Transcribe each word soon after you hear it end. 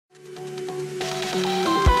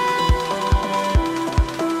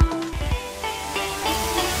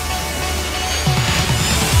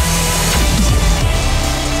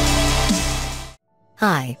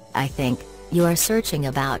Hi, I think you are searching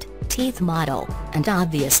about teeth model, and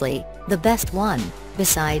obviously, the best one.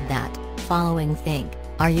 Beside that, following think,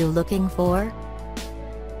 are you looking for?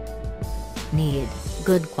 Need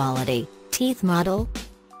good quality teeth model?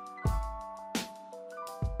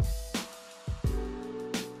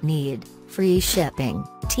 Need free shipping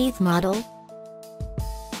teeth model?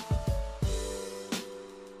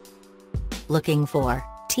 Looking for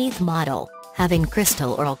teeth model having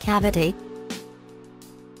crystal oral cavity?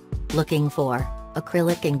 Looking for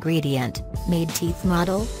acrylic ingredient made teeth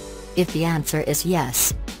model? If the answer is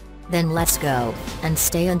yes, then let's go and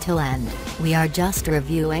stay until end. We are just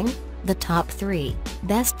reviewing the top 3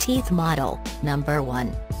 best teeth model. Number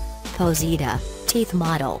 1. Poseida teeth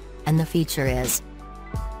model, and the feature is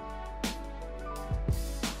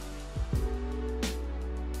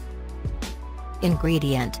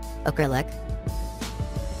ingredient acrylic.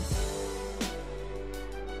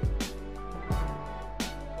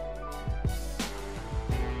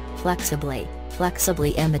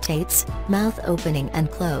 Flexibly imitates mouth opening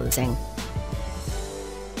and closing.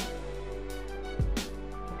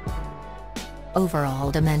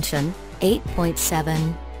 Overall dimension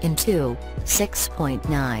 8.7 into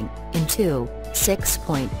 6.9 into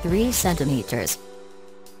 6.3 centimeters.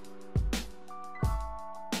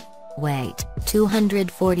 Weight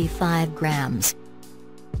 245 grams.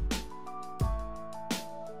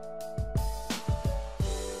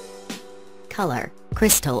 Color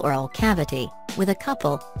crystal oral cavity, with a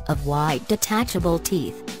couple of white detachable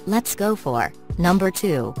teeth. Let's go for number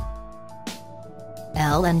 2.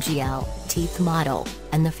 Lngl teeth model,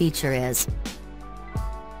 and the feature is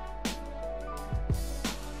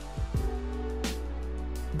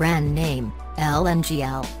brand name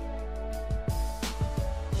Lngl.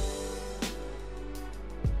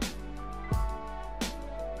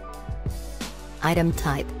 Item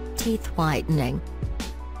type teeth whitening.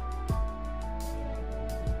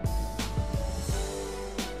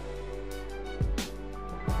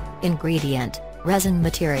 Ingredient resin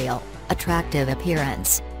material, attractive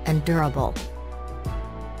appearance, and durable.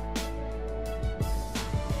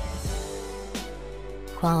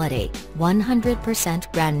 Quality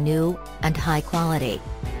 100% brand new, and high quality.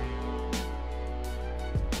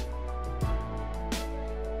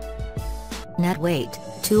 Net weight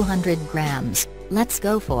 200 grams. Let's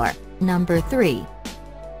go for number 3.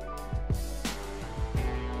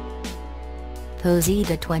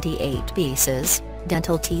 Poseida 28 pieces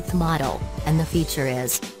dental teeth model, and the feature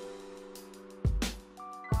is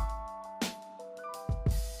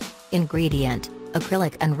ingredient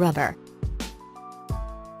acrylic and rubber.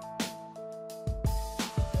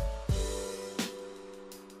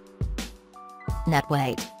 Net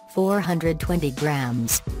weight 420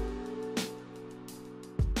 grams.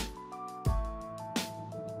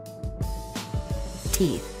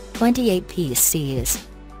 Teeth 28 pieces.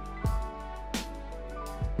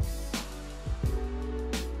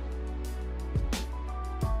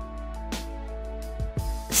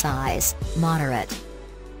 Size moderate.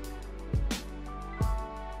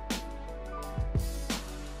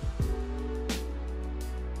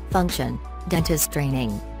 Function dentist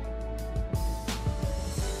training.